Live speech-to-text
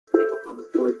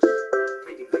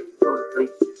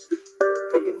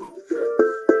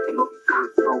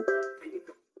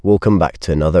Welcome back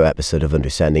to another episode of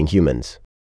Understanding Humans.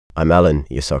 I'm Alan,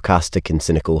 your sarcastic and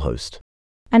cynical host.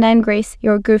 And I'm Grace,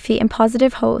 your goofy and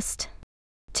positive host.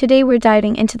 Today we're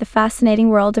diving into the fascinating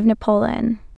world of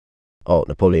Napoleon. Oh,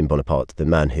 Napoleon Bonaparte, the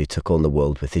man who took on the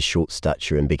world with his short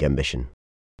stature and big ambition.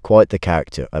 Quite the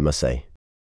character, I must say.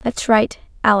 That's right,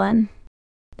 Alan.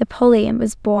 Napoleon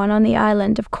was born on the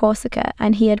island of Corsica,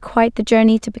 and he had quite the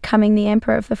journey to becoming the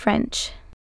Emperor of the French.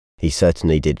 He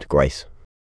certainly did, Grace.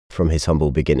 From his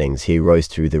humble beginnings, he rose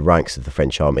through the ranks of the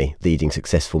French army, leading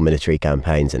successful military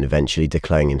campaigns and eventually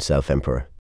declaring himself emperor.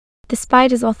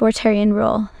 Despite his authoritarian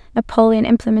rule, Napoleon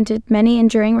implemented many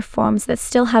enduring reforms that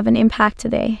still have an impact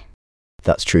today.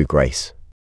 That's true, Grace.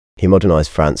 He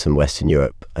modernized France and Western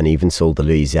Europe, and even sold the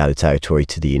Louisiana Territory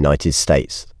to the United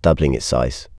States, doubling its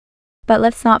size. But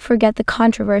let's not forget the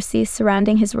controversies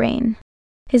surrounding his reign.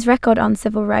 His record on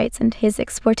civil rights and his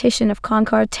exploitation of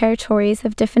conquered territories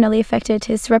have definitely affected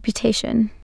his reputation.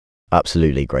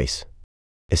 Absolutely, Grace.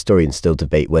 Historians still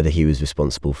debate whether he was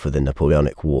responsible for the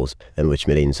Napoleonic Wars, in which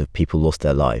millions of people lost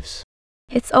their lives.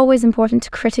 It's always important to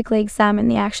critically examine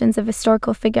the actions of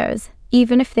historical figures,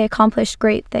 even if they accomplished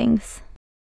great things.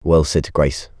 Well said,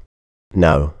 Grace.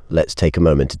 Now, let's take a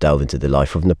moment to delve into the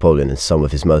life of Napoleon and some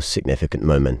of his most significant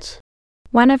moments.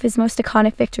 One of his most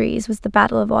iconic victories was the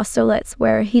Battle of Austerlitz,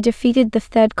 where he defeated the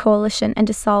Third Coalition and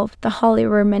dissolved the Holy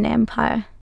Roman Empire.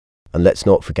 And let's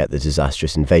not forget the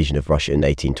disastrous invasion of Russia in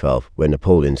 1812, where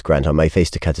Napoleon's Grand Army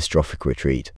faced a catastrophic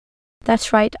retreat.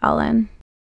 That's right, Alan.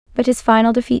 But his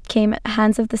final defeat came at the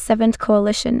hands of the Seventh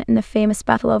Coalition in the famous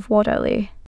Battle of Waterloo.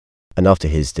 And after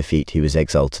his defeat, he was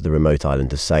exiled to the remote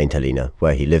island of Saint Helena,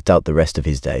 where he lived out the rest of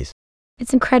his days.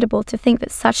 It's incredible to think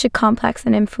that such a complex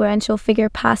and influential figure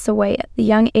passed away at the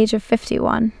young age of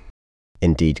 51.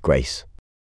 Indeed, Grace.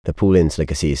 Napoleon's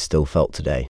legacy is still felt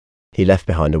today. He left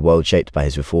behind a world shaped by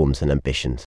his reforms and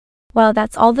ambitions. Well,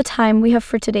 that's all the time we have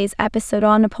for today's episode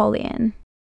on Napoleon.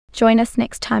 Join us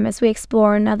next time as we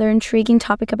explore another intriguing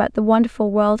topic about the wonderful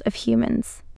world of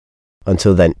humans.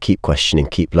 Until then, keep questioning,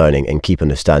 keep learning, and keep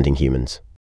understanding humans.